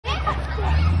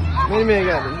Man, man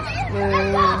got this.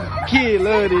 Man, kid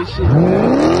love this shit,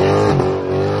 man.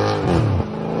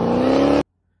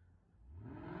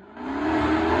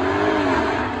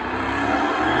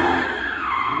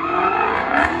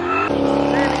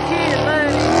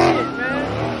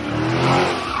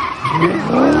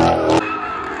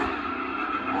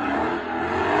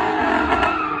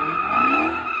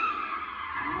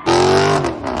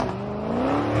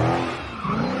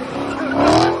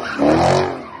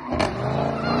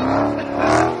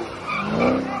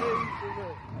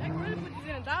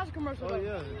 Oh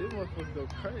yeah, this motherfucker go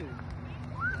crazy.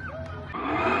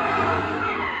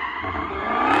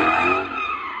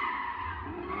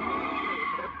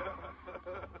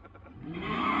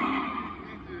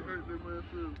 He just hurt that man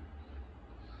too.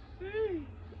 See?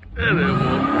 That man.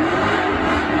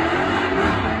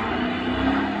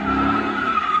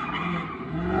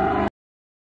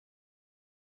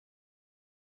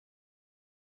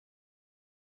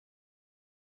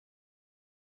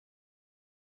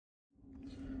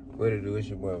 What it do? It's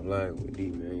your boy Vlog with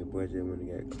D, man. Your boy just went and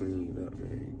got cleaned up,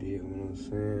 man. You dig what I'm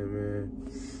saying, man?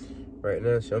 Right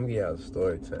now, so I'm gonna get y'all a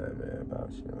story time, man, about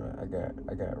shit, man.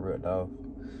 I got ripped off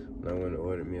when I went to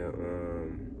order me a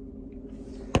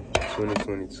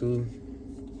 2022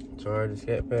 Charger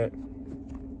Scatpack.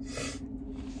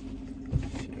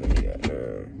 Shit, what we got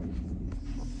now?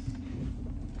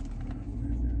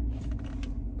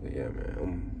 But yeah, man,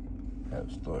 I'm gonna have a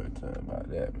story time about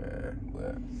that, man.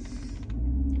 But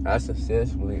I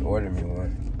successfully ordered me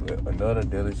one, but another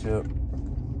dealership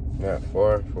not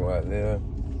far from where I live.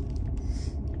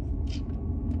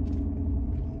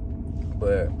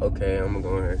 But okay, I'm gonna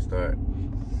go ahead and start.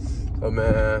 So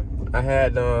man, I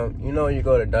had you know, you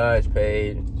go to Dodge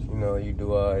page, you know, you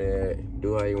do all that,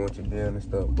 do how you want your bill and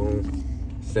stuff, boom,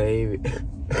 save it.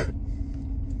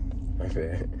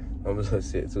 Okay, I'm just gonna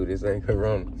sit too, this ain't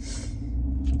Corona.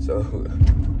 So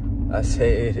I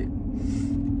saved it.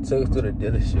 Took it to the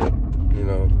dealership, you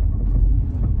know.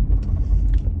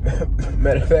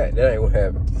 Matter of fact, that ain't what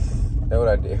happened. That's what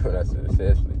I did when I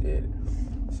successfully did it.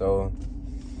 So,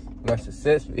 when I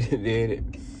successfully did it,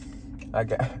 I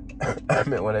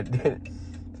meant when I did it,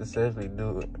 successfully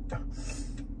do it.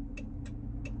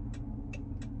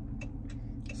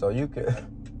 So you can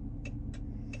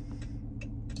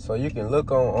look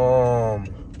on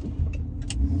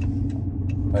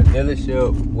a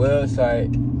dealership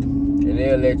website, and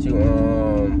they'll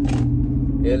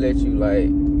let you like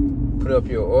put up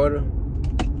your order.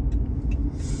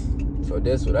 So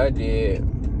that's what I did.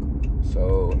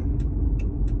 So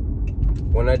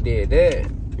when I did that,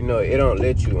 you know, it don't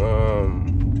let you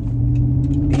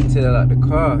detail out the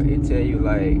car. It tell you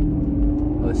like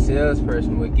a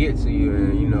salesperson will get to you,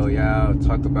 and you know, y'all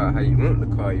talk about how you want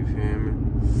the car, you feel me?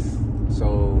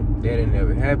 So that didn't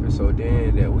ever happen. So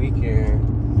then that weekend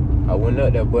I went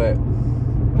up there, but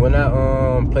when I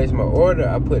placed my order,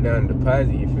 I put down a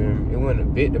deposit, you feel me? It wasn't a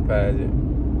big deposit,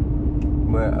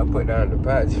 but I put down a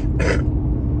deposit.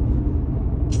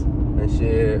 And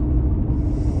shit,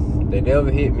 they never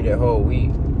hit me that whole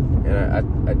week.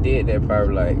 And I did that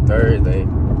probably like Thursday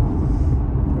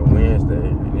or Wednesday.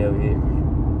 They never hit me.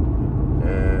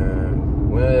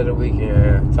 And Wednesday of the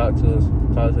weekend, I talked to the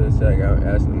sales guy,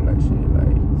 I asked him like shit,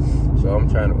 like, so I'm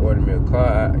trying to order me a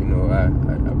car. You know, I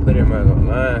put it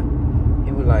online.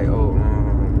 He was like, oh,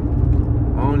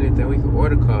 I don't even think we can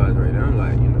order cars right now. I'm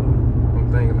like, you know, I'm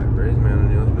thinking like, bro, this man,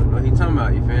 you know, he talking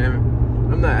about, you feel me?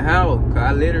 I'm not how, cause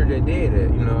I literally did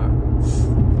that, you know.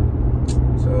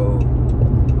 So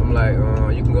I'm like,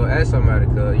 you can go ask somebody,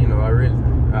 cause you know,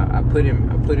 I put him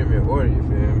in order, you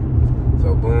feel me?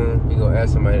 So boom, he go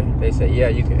ask somebody. They say, yeah,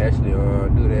 you can actually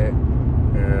do that.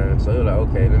 And so he was like,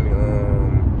 okay, let me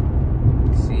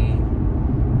see.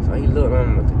 So he looked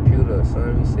on the computer or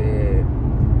something.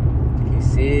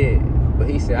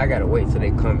 He said, I gotta wait till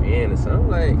they come in or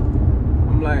something.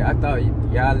 I'm like, I thought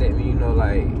y'all let me, you know,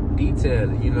 like detail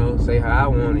it, you know, say how I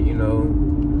want it, you know.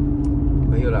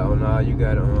 But he was like, oh no, you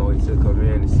gotta wait till they come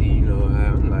in to see, you know.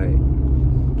 I'm like,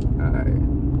 alright.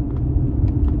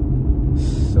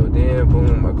 So then,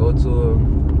 boom, I go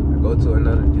to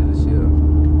another dealership.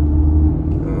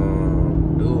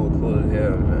 Dude, cool as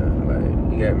hell, man.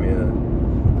 Like, he got me a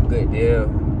good deal.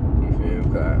 You feel me?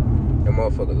 Cause that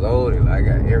motherfucker loaded. Like, I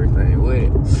got everything with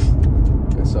it.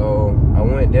 And so I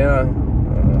went down.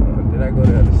 Did I go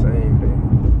there the same day?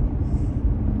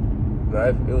 No,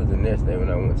 it was the next day when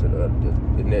I went to the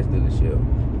next dealership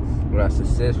when I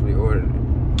successfully ordered it.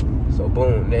 So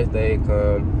boom, next day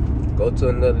come, go to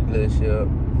another dealership.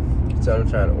 So I'm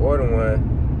trying to order one,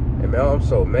 and man, I'm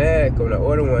so mad because when I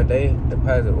ordered one, the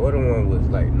price of order one was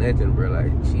like nothing, bro,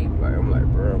 like cheap. Like I'm like,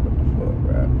 bro, what the fuck,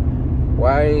 bro?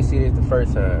 Why I ain't seen it the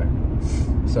first time.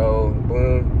 So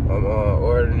boom, I'm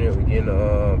ordering it. We getting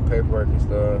the paperwork and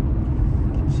stuff,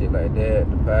 shit like that,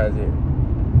 deposit.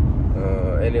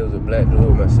 And it was a black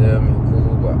dude, my salesman,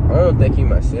 cool. But I don't think he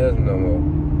my salesman no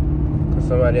more. Cause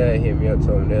somebody had hit me up,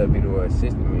 told me they'll be the one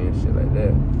assisting me and shit like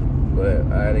that.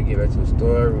 But I had to get back to the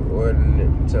store, ordering it,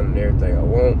 telling them everything I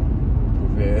want.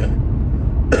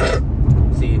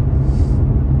 See,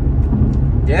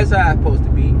 that's how it's supposed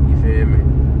to be, you feel me?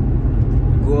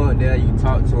 You go out there, you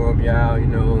talk to them, y'all, you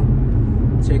know,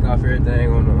 check off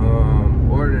everything on the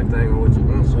ordering thing on what you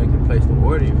want so you can place the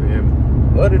order, you feel me?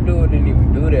 Other dude didn't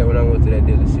even do that when I went to that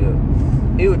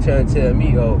dealership. He was trying to tell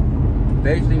me,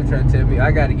 basically he was trying to tell me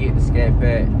I gotta get the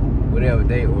Scatpack, whatever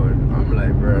they ordered. I'm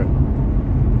like, bro.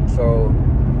 So,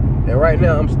 and right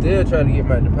now I'm still trying to get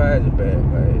my deposit back.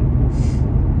 Like,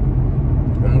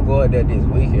 I'm gonna go out there this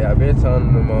weekend. I've been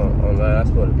telling them online I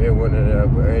supposed to be one of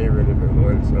them, but I ain't really been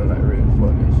one, so I'm like, really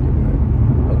fuck that shit, man.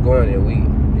 I'm going that week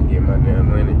to get my damn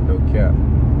money, no cap.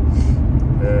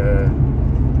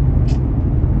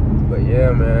 But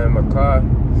yeah, man, my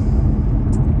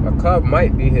car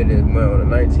might be here this month on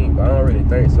the 19th, but I don't really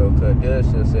think so, cause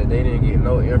dealership said they didn't get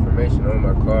no information on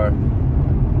my car,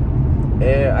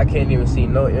 and I can't even see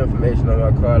no information on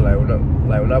my car. Like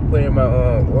when I put in my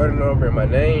order number and my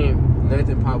name,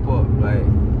 nothing pop up. Like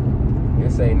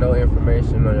it say no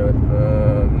information on your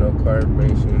no car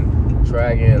information.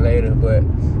 Try again later. But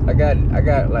I got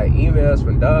like emails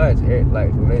from Dodge,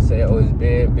 like when they say, oh, it's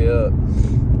being built.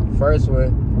 First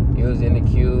one, it was in the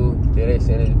queue. Then they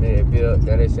said it's being built.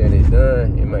 Then they said it's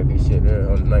done. It might be shit there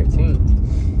on the 19th.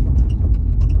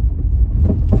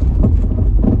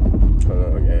 Hold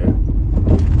on, again.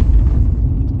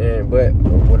 And but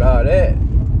with all that,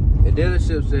 the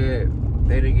dealership said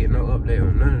they didn't get no update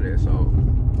on none of that. So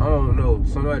I don't know.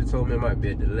 Somebody told me it might be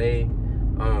a delay.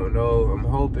 I don't know. I'm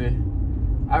hoping.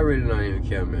 I really don't even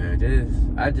care, man.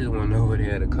 I just want to know where they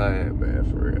had the car at, man.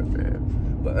 For real, man.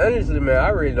 But honestly, man, I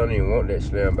really don't even want that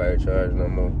slam body charge no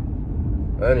more.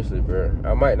 Honestly, bro,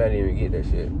 I might not even get that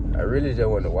shit. I really just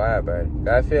want the wide body.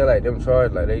 I feel like them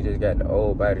charge like they just got the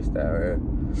old body style,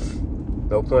 man.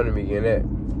 No point in me getting that.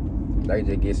 Like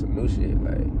just get some new shit,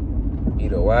 like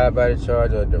either wide body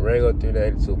charge or the Durango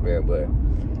 392, man. But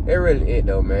that really it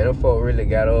though, man. Them folk really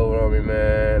got over on me,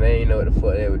 man. They ain't know what the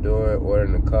fuck they were doing,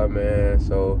 ordering the car, man.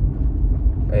 So,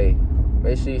 hey,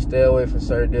 make sure you stay away from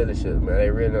certain dealerships, man. They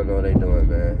really don't know what they doing,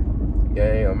 man.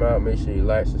 Gang, I'm out. Make sure you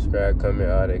like, subscribe, comment,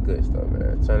 all that good stuff,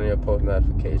 man. Turn on your post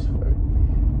notifications for me.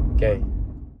 Gang.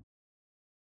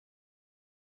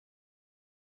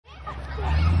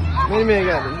 Man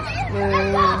got this.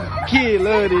 Man, kid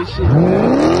love this shit,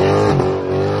 man.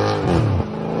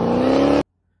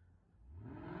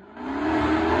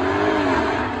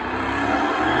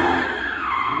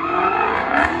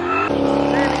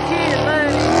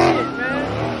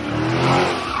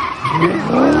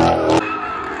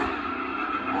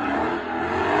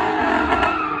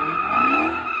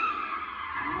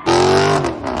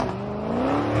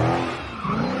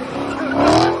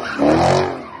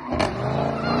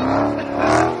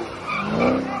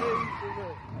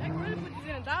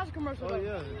 Oh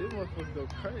yeah, this motherfucker go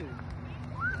crazy.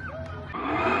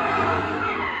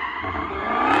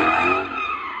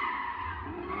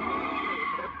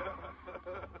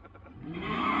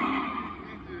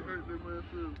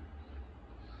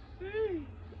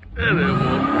 That